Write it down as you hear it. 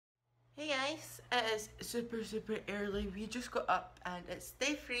Hey guys, it is super early. We just got up and it's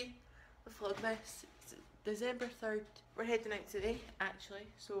day 3 of Vlogmas. It's December 3rd. We're heading out today actually,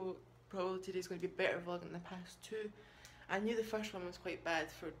 so probably today's going to be a better vlog than the past 2. I knew the first one was quite bad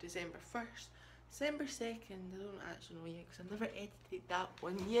for December 1st. December 2nd, I don't actually know yet because I've never edited that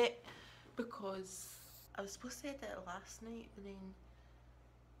one yet because I was supposed to edit it last night but then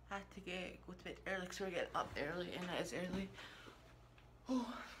I had to go to bed early because we're getting up early and it is early.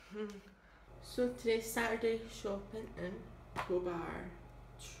 Oh. So today's Saturday shopping in Bar.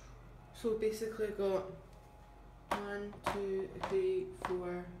 So basically I got 1, 2, 3,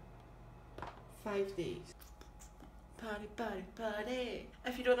 4, 5 days. Party, party, party!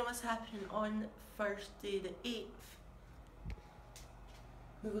 If you don't know what's happening on Thursday the 8th,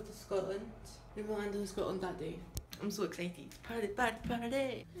 we go to Scotland. We will land in Scotland that day. I'm so excited. Party, party,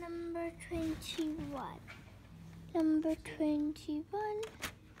 party! Number 21. Number 21.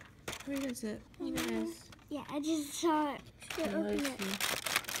 Where is it? Here it is. Yeah, I just saw it. Should open it.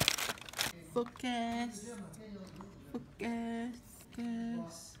 Focus. Focus.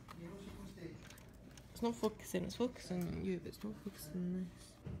 Focus. It's not focusing, it's focusing on you, but it's not focusing on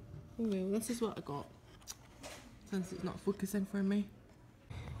this. Oh well, this is what I got. Since it's not focusing for me.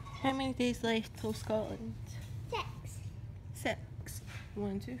 How many days left till Scotland? 6. 6.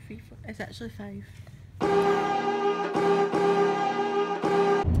 1, 2, 3, 4. It's actually 5.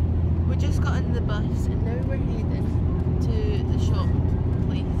 We just got in the bus and now we're heading to the shop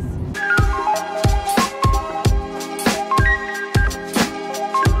place.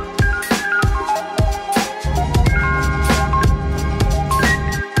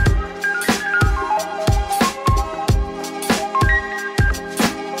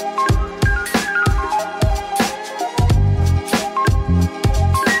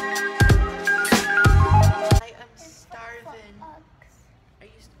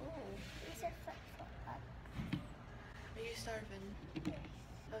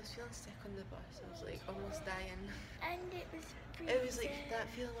 I was feeling sick on the bus, I was like almost dying. And it was freezing. It was like that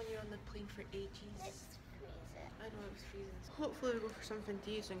feeling when you're on the plane for ages. It's freezing. I know it was freezing. Hopefully we go for something to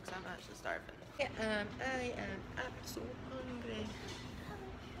eat soon because I'm actually starving. I am so hungry.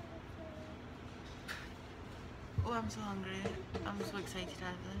 Oh, I'm so hungry. I'm so excited to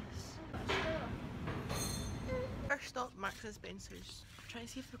have this. First stop, Marks and Spencer's. I'm trying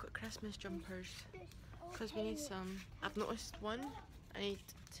to see if they've got Christmas jumpers because we need some. I've noticed one. I need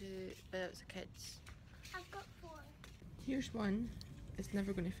to buy out the kids. I've got 4. Here's one. It's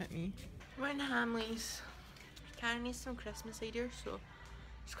never going to fit me. We're in Hamley's. Karen needs some Christmas cider, so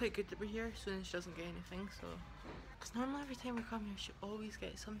it's quite good that we're here so then she doesn't get anything. So, because normally every time we come here she always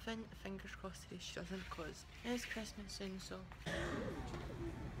gets something. Fingers crossed today she doesn't because it is Christmas soon, so.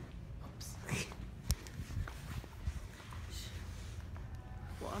 Oops.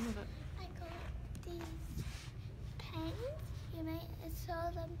 What am I about? I got these pens. You might have saw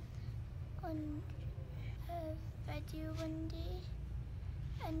them on a video one day,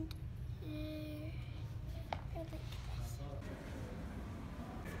 and they're like this.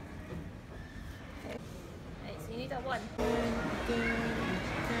 Right, so you need a 1.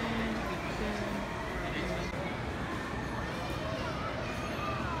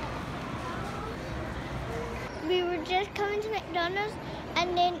 We were just coming to McDonald's,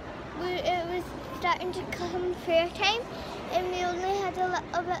 and then it was starting to come fair time, and we only had a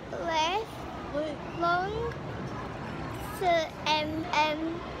little bit left long. So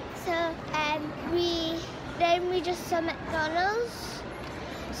we just saw McDonald's.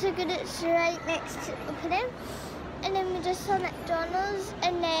 So good, it's right next to opening. And then we just saw McDonald's,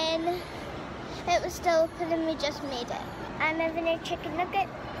 and then it was still open, and we just made it. I'm having a chicken nugget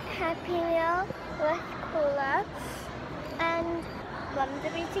Happy Meal with cola, and Mum's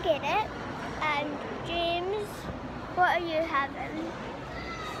away to get it. And James, what are you having?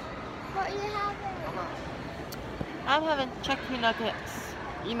 What are you having? I'm having chicken nuggets.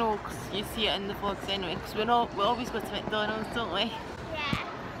 You know, because you see it in the vlogs anyway, because we always go to McDonald's, don't we? Yeah.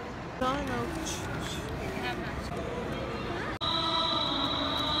 McDonald's.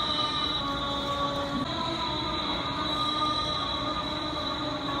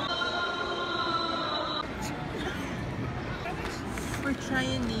 We're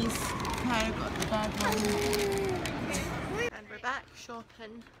trying these. I got the bad one. And we're back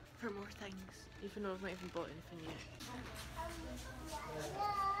shopping for more things, even though I've not even bought anything yet.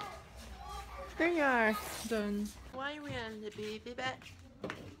 There you are, done. Why are we in the baby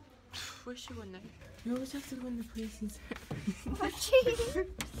bit? Where's she going now? You always have to go in the places. She's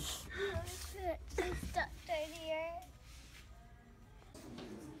stuck down here.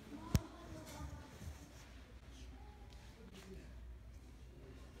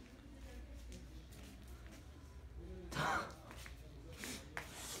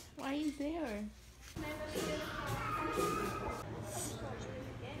 today or?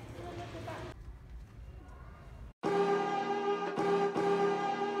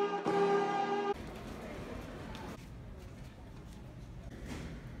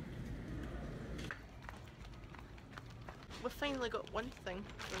 We've finally got one thing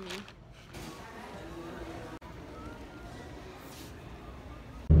for me.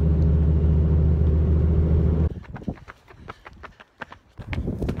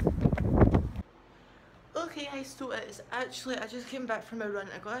 Okay guys, so it is actually, I just came back from a run,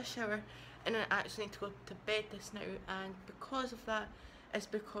 I got a shower and I actually need to go to bed this now, and because of that, it's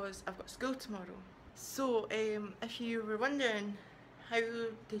because I've got school tomorrow. So if you were wondering how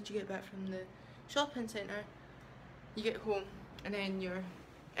did you get back from the shopping centre, you get home and then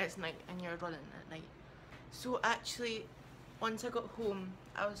it's night and you're running at night. So actually once I got home,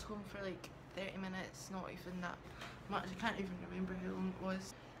 I was home for like 30 minutes, not even that much, I can't even remember how long it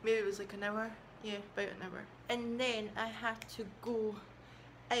was. Maybe it was like an hour, yeah, about an hour. And then I had to go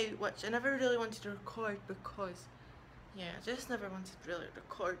out, which I never really wanted to record because, yeah, I just never wanted to really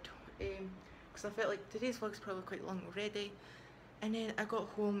record because I felt like today's vlog's probably quite long already. And then I got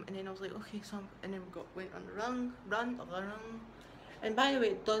home and then I was like, okay, so and then we went on the run. And by the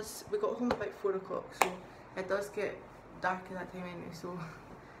way, we got home about 4 o'clock, so it does get dark at that time anyway, so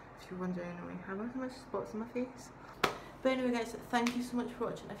if you're wondering anyway, I have so much spots on my face. But anyway guys, thank you so much for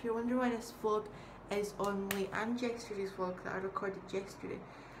watching. If you're wondering why this vlog is on late and yesterday's vlog that I recorded yesterday,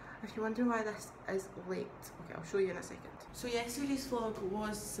 if you're wondering why this is late, okay, I'll show you in a second. So yesterday's vlog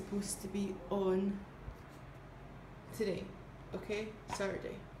was supposed to be on today, okay,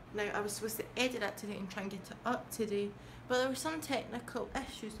 Saturday. Now I was supposed to edit that today and try and get it up today, but there were some technical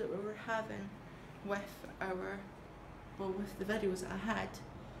issues that we were having with with the videos that I had.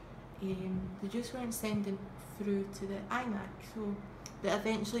 They just weren't sending through to the iMac, so they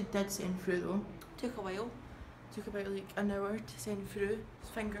eventually did send through though. Took a while, took about like an hour to send through.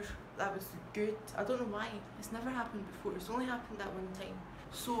 Fingers, that was good. I don't know why, it's never happened before, it's only happened that one time.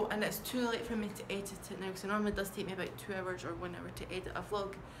 So, and it's too late for me to edit it now, because it normally does take me about 2 hours or 1 hour to edit a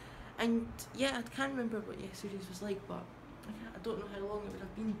vlog. And yeah, I can't remember what yesterday's was like, but I don't know how long it would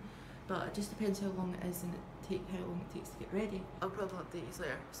have been. But it just depends how long it is and how long it takes to get ready. I'll probably update you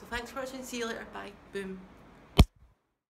later. So thanks for watching, see you later, bye, boom.